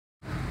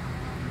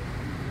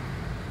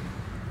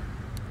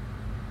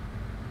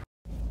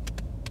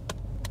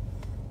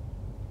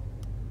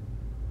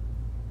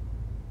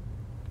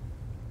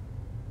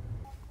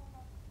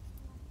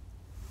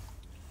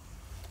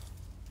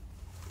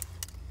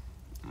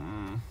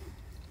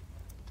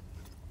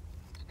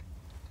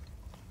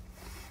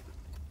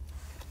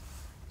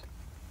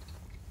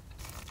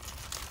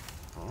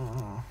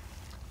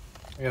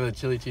I got the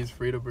chili cheese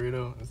Frito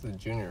burrito. This is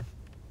Junior.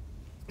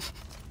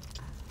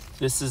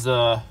 This is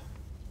a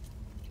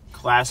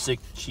classic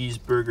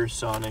cheeseburger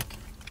Sonic.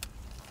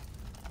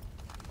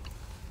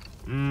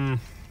 Mmm.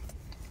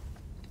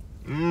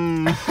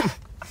 Mmm.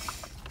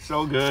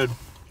 So good.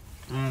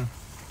 Mmm.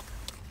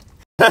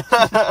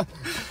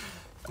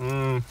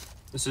 Mmm.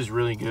 This is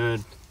really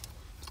good.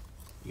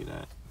 Look at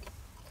that.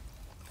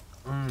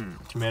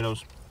 Mmm.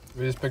 Tomatoes.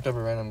 We just picked up a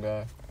random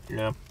guy.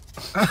 Yeah.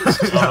 I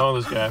don't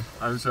know this guy.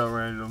 I'm so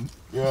random.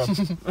 Yeah.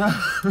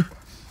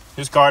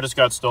 His car just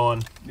got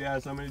stolen. Yeah,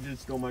 somebody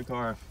just stole my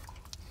car.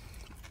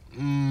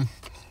 Mmm.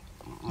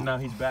 Now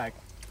he's back.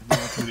 He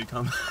wants me to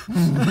come.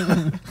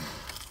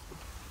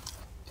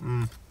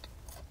 Mmm.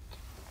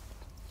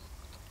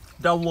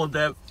 Double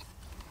dip.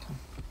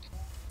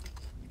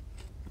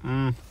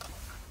 Mmm.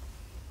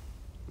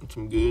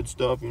 Some good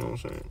stuff, you know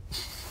what I'm saying?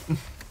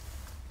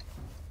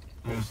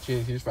 This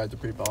chili cheese fries are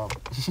pretty bomb.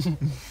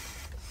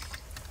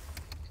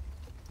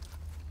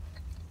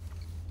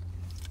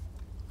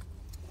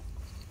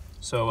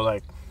 So,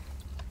 like,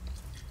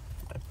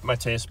 my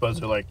taste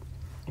buds are, like,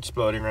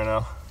 exploding right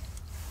now.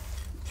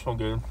 So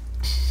good.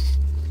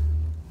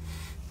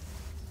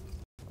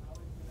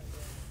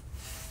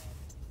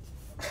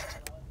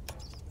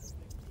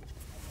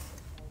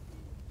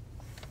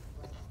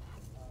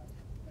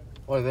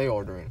 What are they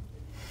ordering?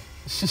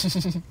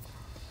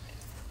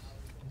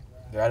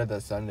 They're out of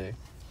that Sunday.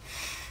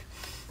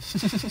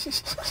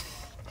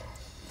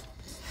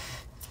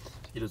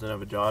 He doesn't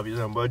have a job. He's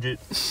on budget.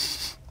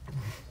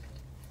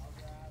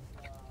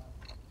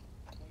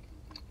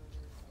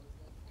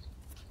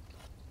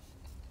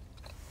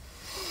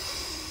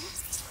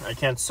 I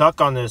can't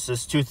suck on this.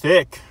 It's too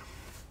thick.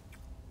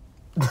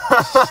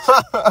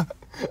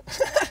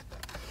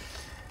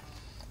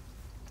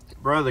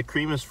 Bro, the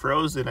cream is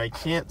frozen. I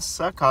can't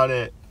suck on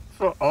it.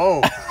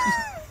 Oh.